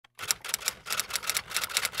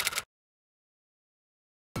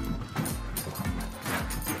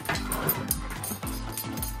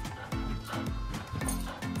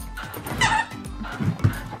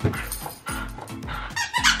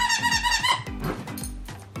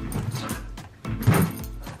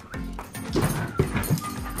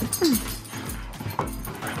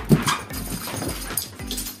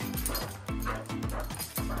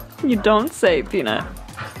You don't say, Peanut.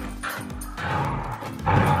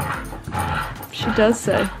 She does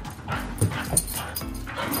say.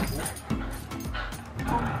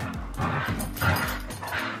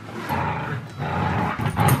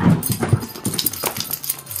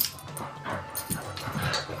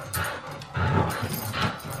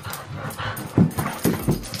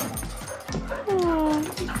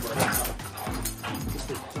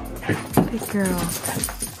 Good girl.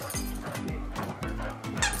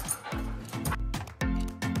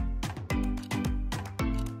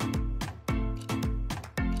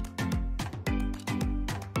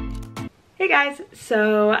 Hey guys,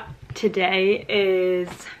 so today is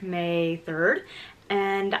May 3rd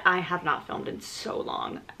and I have not filmed in so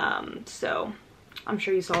long. So I'm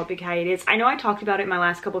sure you saw a big hiatus. I know I talked about it in my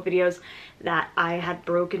last couple of videos that I had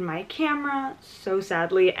broken my camera so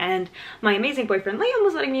sadly, and my amazing boyfriend Liam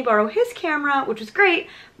was letting me borrow his camera, which was great,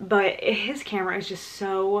 but his camera is just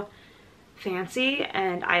so fancy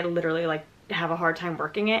and I literally like have a hard time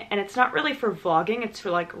working it, and it's not really for vlogging, it's for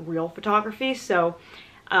like real photography. So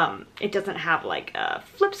it doesn't have like a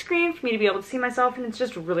flip screen for me to be able to see myself, and it's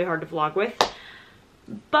just really hard to vlog with.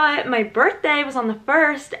 But my birthday was on the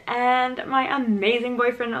 1st and my amazing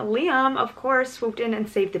boyfriend Liam, of course, swooped in and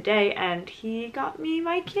saved the day, and he got me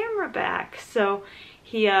my camera back. So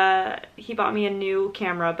he bought me a new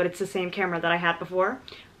camera, but it's the same camera that I had before,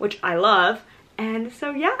 which I love. And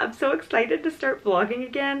so yeah, I'm so excited to start vlogging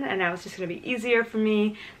again, and now it's just gonna be easier for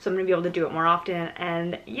me, so I'm gonna be able to do it more often.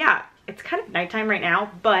 And yeah, it's kind of nighttime right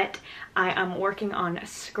now, but I am working on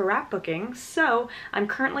scrapbooking. So I'm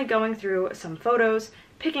currently going through some photos,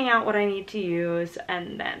 picking out what I need to use,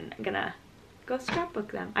 and then I'm gonna go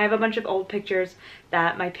scrapbook them. I have a bunch of old pictures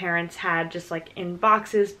that my parents had just like in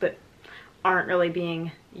boxes, but aren't really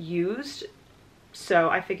being used. So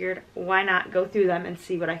I figured, why not go through them and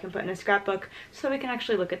see what I can put in a scrapbook so we can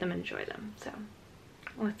actually look at them and enjoy them. So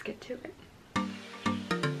let's get to it.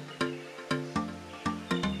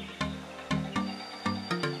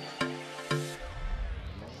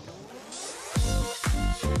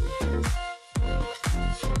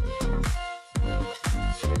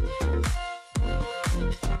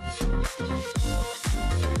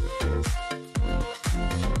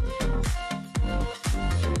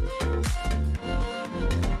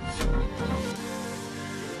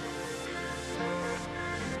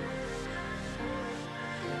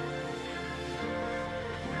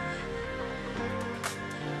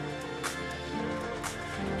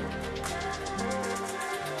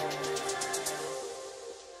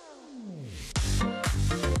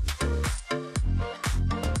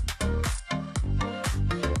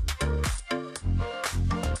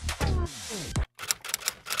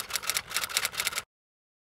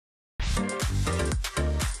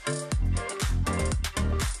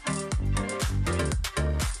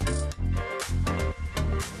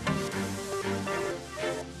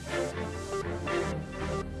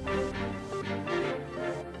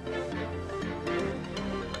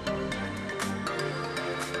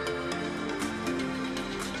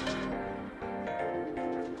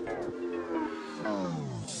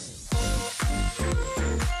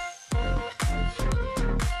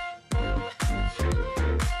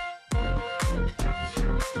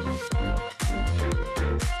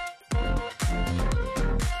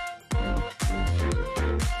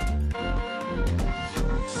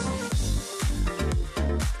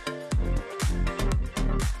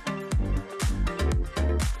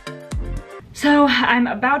 So I'm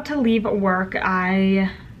about to leave work.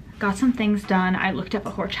 I got some things done. I looked up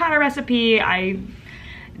a horchata recipe. I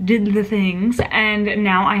did the things, and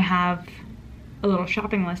now I have a little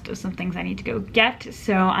shopping list of some things I need to go get.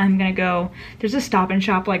 So I'm gonna go, there's a Stop and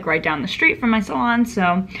Shop like right down the street from my salon. So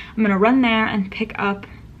I'm gonna run there and pick up,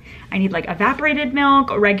 I need like evaporated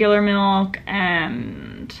milk, regular milk,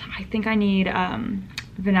 and I think I need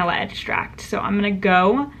vanilla extract. So I'm gonna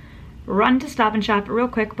go run to Stop and Shop real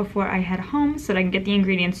quick before I head home so that I can get the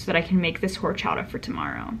ingredients so that I can make this horchata for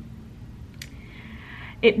tomorrow.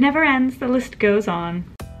 It never ends, the list goes on.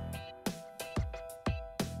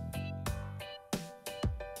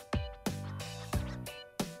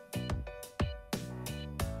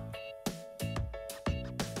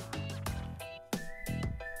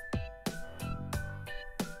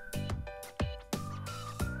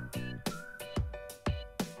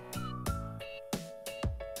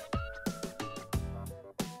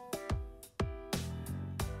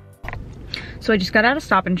 So I just got out of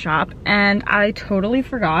Stop and Shop and I totally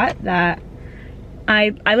forgot that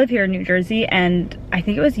I live here in New Jersey, and I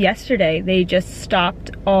think it was yesterday they just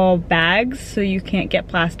stopped all bags, so you can't get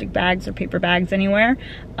plastic bags or paper bags anywhere.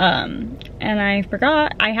 And I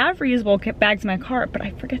forgot, I have reusable bags in my cart, but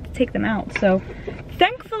I forget to take them out. So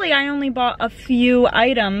thankfully I only bought a few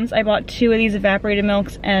items. I bought 2 of these evaporated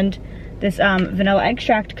milks and this vanilla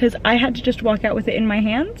extract, because I had to just walk out with it in my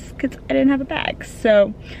hands because I didn't have a bag.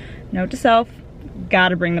 So note to self,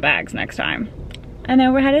 gotta bring the bags next time. And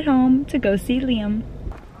now we're headed home to go see Liam.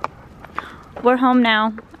 We're home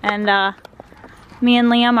now, and me and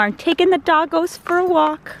Liam are taking the doggos for a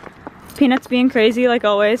walk. Peanut's being crazy like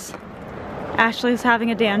always. Ashley's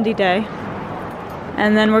having a dandy day.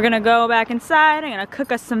 And then we're gonna go back inside. I'm gonna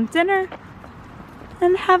cook us some dinner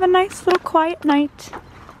and have a nice little quiet night.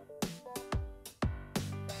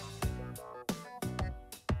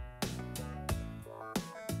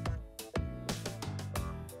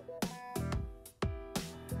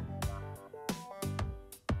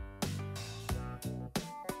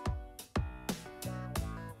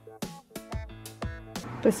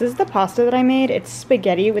 This is the pasta that I made. It's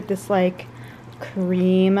spaghetti with this like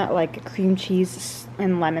cream cheese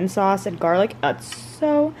and lemon sauce and garlic. It's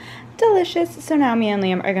so delicious. So now me and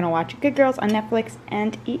Liam are gonna watch Good Girls on Netflix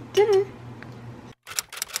and eat dinner.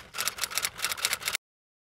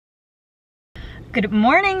 Good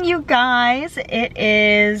morning, you guys. It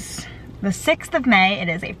is the 6th of May. It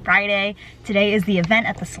is a Friday. Today is the event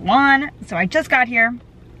at the Salon. So I just got here.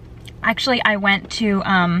 Actually, I went to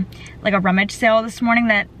like a rummage sale this morning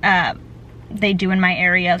that they do in my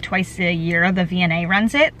area twice a year. The VNA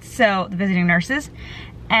runs it, so the visiting nurses.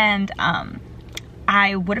 And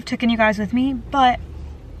I would have taken you guys with me, but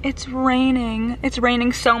it's raining. It's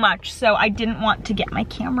raining so much, so I didn't want to get my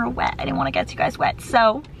camera wet. I didn't want to get you guys wet.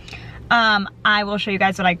 So I will show you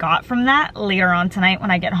guys what I got from that later on tonight when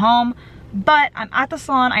I get home. But I'm at the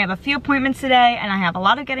salon. I have a few appointments today, and I have a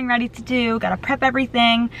lot of getting ready to do. Gotta prep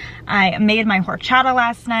everything. I made my horchata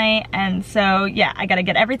last night, and so yeah, I gotta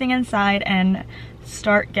get everything inside and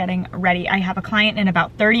start getting ready. I have a client in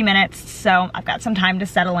about 30 minutes, so I've got some time to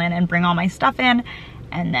settle in and bring all my stuff in,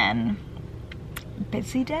 and then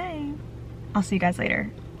busy day. I'll see you guys later.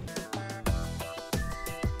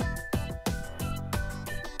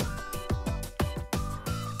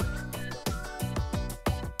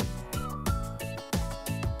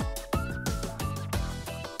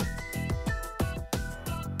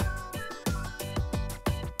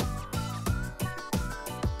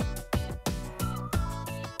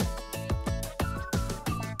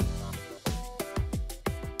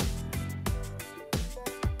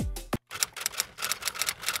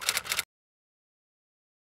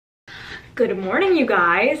 Good morning, you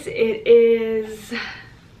guys. It is,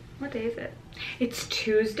 what day is it? It's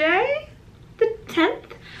Tuesday, the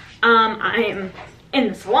 10th. I am in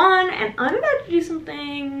the salon, and I'm about to do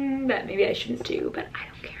something that maybe I shouldn't do, but I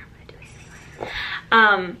don't care. I'm gonna do it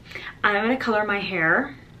anyway. I'm gonna color my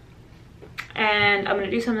hair, and I'm gonna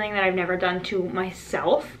do something that I've never done to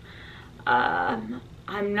myself. I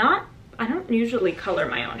don't usually color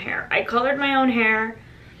my own hair. I colored my own hair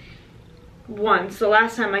once, the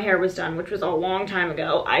last time my hair was done, which was a long time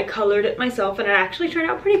ago. I colored it myself, and it actually turned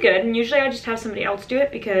out pretty good. And usually I just have somebody else do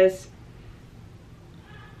it because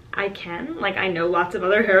I can. Like, I know lots of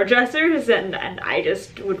other hairdressers, and I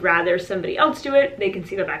just would rather somebody else do it. They can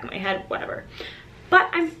see the back of my head, whatever. But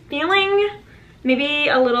I'm feeling maybe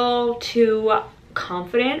a little too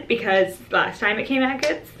confident because last time it came out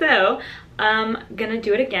good. So I'm gonna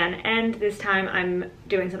do it again, and this time I'm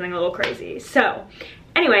doing something a little crazy. So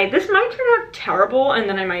anyway, this might turn out terrible, and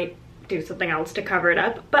then I might do something else to cover it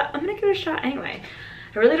up, but I'm gonna give it a shot anyway.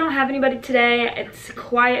 I really don't have anybody today. It's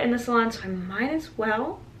quiet in the salon, so I might as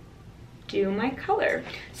well do my color.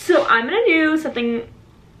 So I'm gonna do something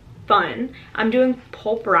fun. I'm doing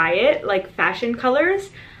Pulp Riot, like fashion colors.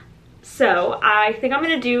 So I think I'm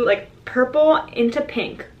gonna do like purple into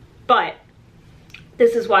pink, but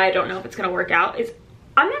this is why I don't know if it's gonna work out, is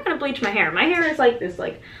I'm not gonna bleach my hair. My hair is like this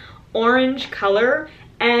like orange color,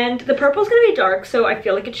 and the purple is gonna be dark, so I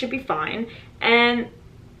feel like it should be fine. And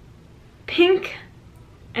pink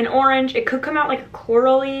and orange, it could come out like a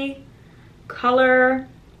corally color.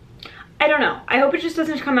 I don't know. I hope it just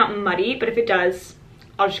doesn't come out muddy, but if it does,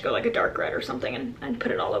 I'll just go like a dark red or something and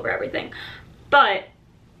put it all over everything. But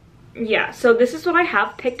yeah, so this is what I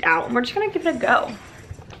have picked out, and we're just gonna give it a go.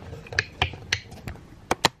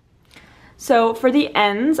 So for the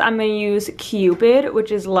ends, I'm gonna use Cupid,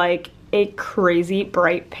 which is like a crazy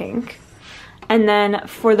bright pink. And then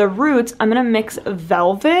for the roots, I'm gonna mix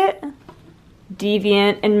Velvet,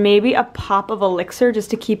 Deviant, and maybe a pop of Elixir just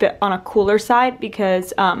to keep it on a cooler side,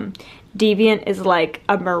 because Deviant is like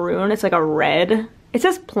a maroon, it's like a red it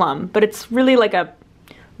says plum, but it's really like a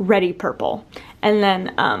reddy purple. And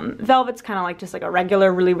then Velvet's kind of like just like a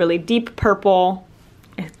regular, really, really deep purple.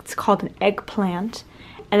 It's called an eggplant.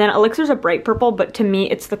 And then Elixir's a bright purple, but to me,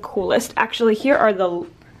 it's the coolest. Actually, here are the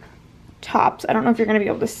tops. I don't know if you're gonna be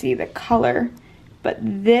able to see the color, but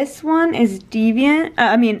this one is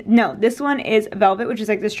Deviant. No, this one is Velvet, which is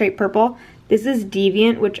like the straight purple. This is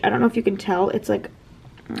Deviant, which I don't know if you can tell. It's like,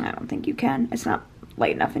 I don't think you can. It's not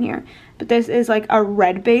light enough in here. But this is like a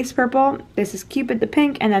red base purple. This is Cupid the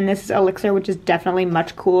pink, and then this is Elixir, which is definitely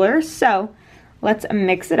much cooler. So let's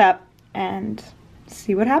mix it up and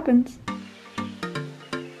see what happens.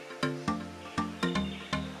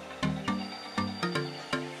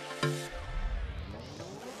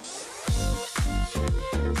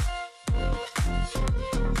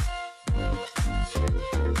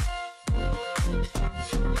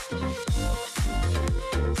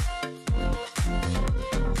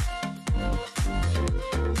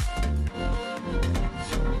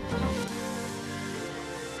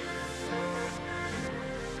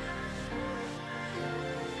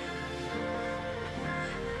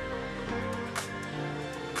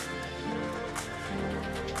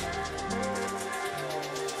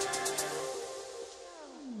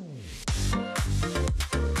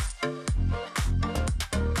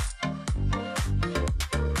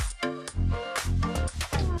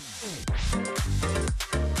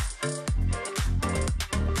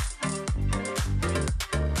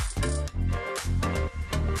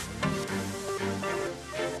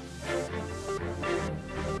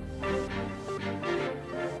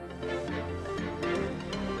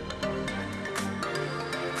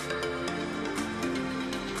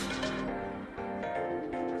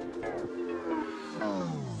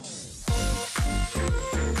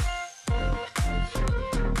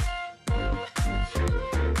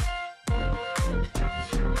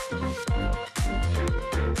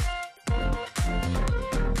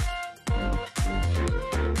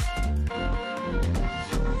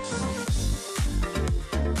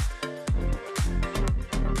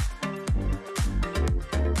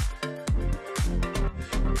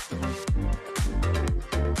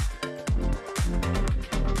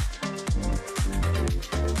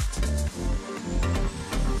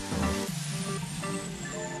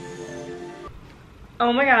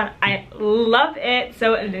 Oh my god, I love it.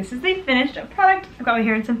 So this is the finished product. I've got my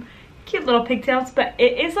hair in some cute little pigtails, but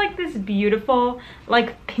it is like this beautiful,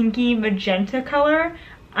 like pinky magenta color.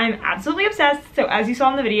 I'm absolutely obsessed. So as you saw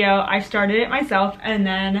in the video, I started it myself, and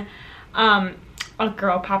then a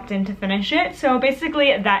girl popped in to finish it. So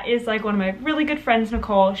basically that is like one of my really good friends,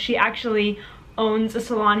 Nicole. She actually owns a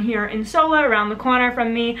salon here in Sola around the corner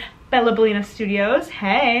from me, Bella Bellina Studios.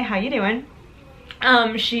 Hey, how you doing?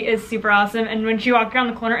 She is super awesome, and when she walked around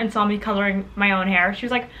the corner and saw me coloring my own hair, she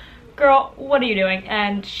was like, girl, what are you doing?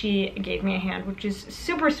 And she gave me a hand, which is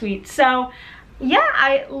super sweet. So yeah,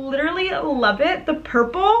 I literally love it. The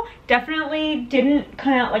purple definitely didn't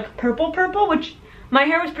come out like purple, which my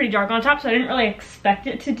hair was pretty dark on top, so I didn't really expect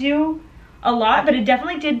it to do a lot, but it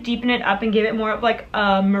definitely did deepen it up and give it more of like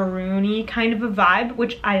a maroony kind of a vibe,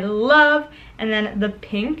 which I love. And then the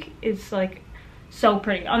pink is like so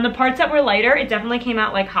pretty. On the parts that were lighter, it definitely came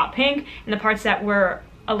out like hot pink, and the parts that were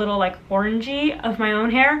a little like orangey of my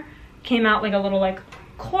own hair came out like a little like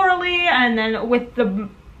corally, and then with the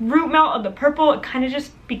root melt of the purple, it kind of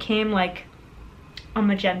just became like a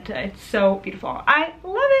magenta. It's so beautiful. I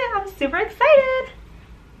love it. I'm super excited.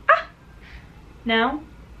 Now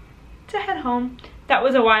to head home. That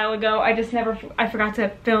was a while ago. I forgot to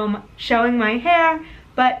film showing my hair,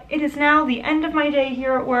 but it is now the end of my day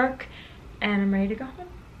here at work, and I'm ready to go home.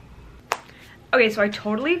 Okay, so I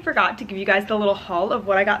totally forgot to give you guys the little haul of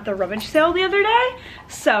what I got at the rummage sale the other day.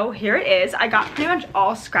 So here it is. I got pretty much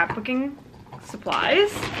all scrapbooking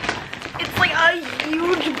supplies. It's like a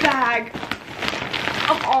huge bag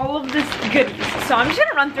of all of this goodies. So I'm just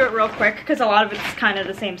gonna run through it real quick because a lot of it's kind of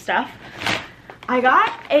the same stuff. I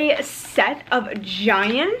got a set of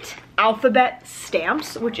giant alphabet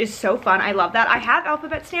stamps, which is so fun. I love that. I have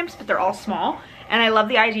alphabet stamps, but they're all small. And I love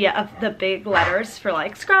the idea of the big letters for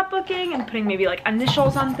like scrapbooking and putting maybe like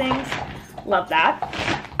initials on things. Love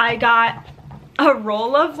that. I got a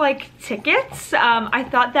roll of like tickets. I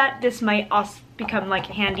thought that this might also become like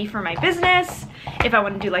handy for my business if I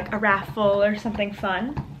want to do like a raffle or something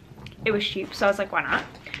fun. It was cheap, so I was like, why not?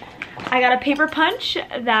 I got a paper punch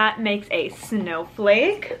that makes a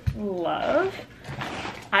snowflake. Love.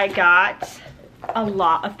 I got a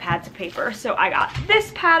lot of pads of paper. So I got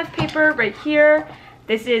this pad of paper right here.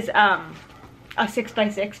 This is a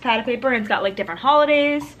 6x6 pad of paper, and it's got like different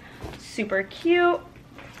holidays. Super cute.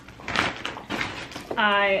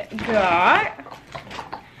 I got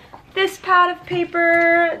this pad of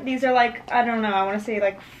paper. These are like, I don't know, I want to say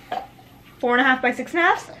like 4.5 by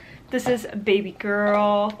 6.5. This is baby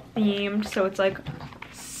girl themed, so it's like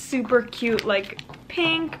super cute, like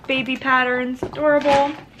pink baby patterns,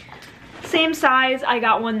 adorable. Same size. I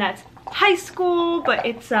got one that's high school, but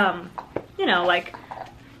it's you know, like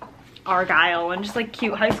Argyle and just like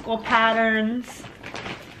cute high school patterns.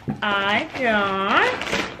 I got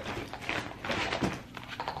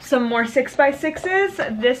some more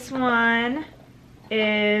 6x6s. This one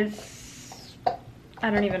is, I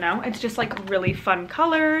don't even know. It's just like really fun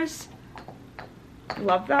colors.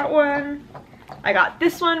 Love that one. I got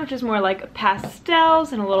this one, which is more like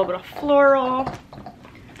pastels and a little bit of floral.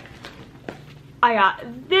 I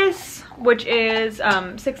got this, which is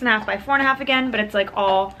 6.5 by 4.5 again, but it's like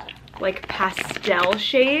all like pastel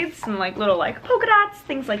shades and like little like polka dots,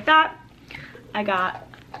 things like that. I got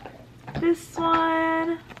this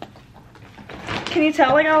one. Can you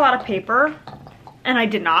tell I got a lot of paper? And I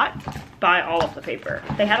did not buy all of the paper.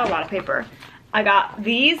 They had a lot of paper. I got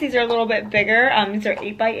these. These are a little bit bigger. These are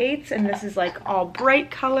 8x8s, and this is like all bright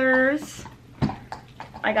colors.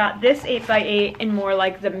 I got this 8x8 in more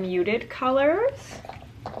like the muted colors.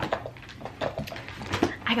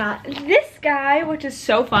 I got this guy, which is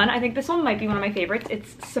so fun. I think this one might be one of my favorites.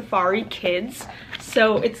 It's Safari Kids.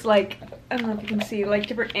 So it's like, I don't know if you can see, like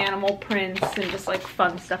different animal prints and just like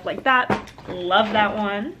fun stuff like that. Love that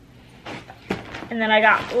one. And then I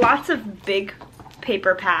got lots of big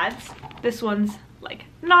paper pads. This one's like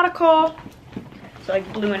nautical, so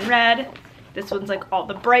like blue and red. This one's like all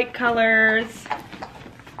the bright colors,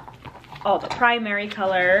 all the primary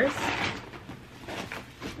colors.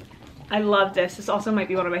 I love this. This also might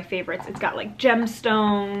be one of my favorites. It's got like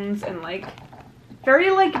gemstones and like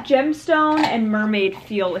very like gemstone and mermaid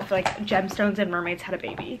feel, if like gemstones and mermaids had a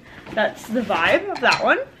baby. That's the vibe of that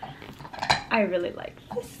one. I really like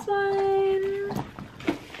this one.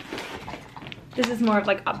 This is more of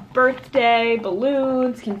like a birthday,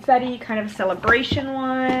 balloons, confetti, kind of celebration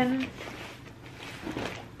one.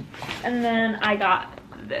 And then I got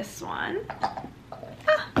this one.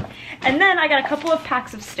 And then I got a couple of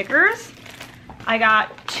packs of stickers. I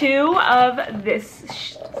got 2 of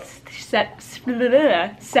this set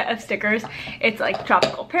of stickers. It's like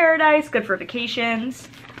tropical paradise, good for vacations.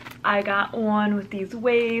 I got one with these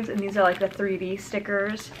waves, and these are like the 3D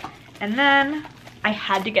stickers. And then I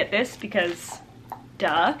had to get this because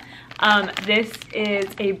duh. This is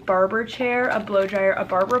a barber chair, a blow dryer, a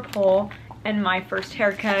barber pole, and my first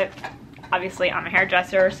haircut. Obviously I'm a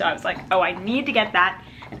hairdresser, so I was like, oh, I need to get that.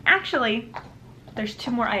 And actually, there's 2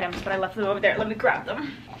 more items, but I left them over there. Let me grab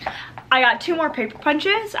them. I got 2 more paper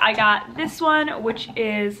punches. I got this one, which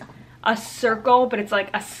is a circle, but it's like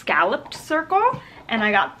a scalloped circle. And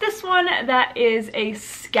I got this one that is a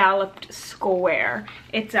scalloped square.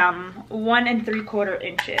 It's 1 3/4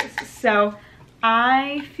 inches. So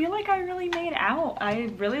I feel like I really made out. I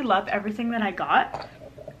really love everything that I got.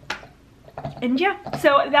 And yeah,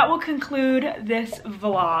 so that will conclude this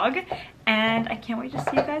vlog. And I can't wait to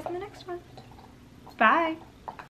see you guys in the next one. Bye.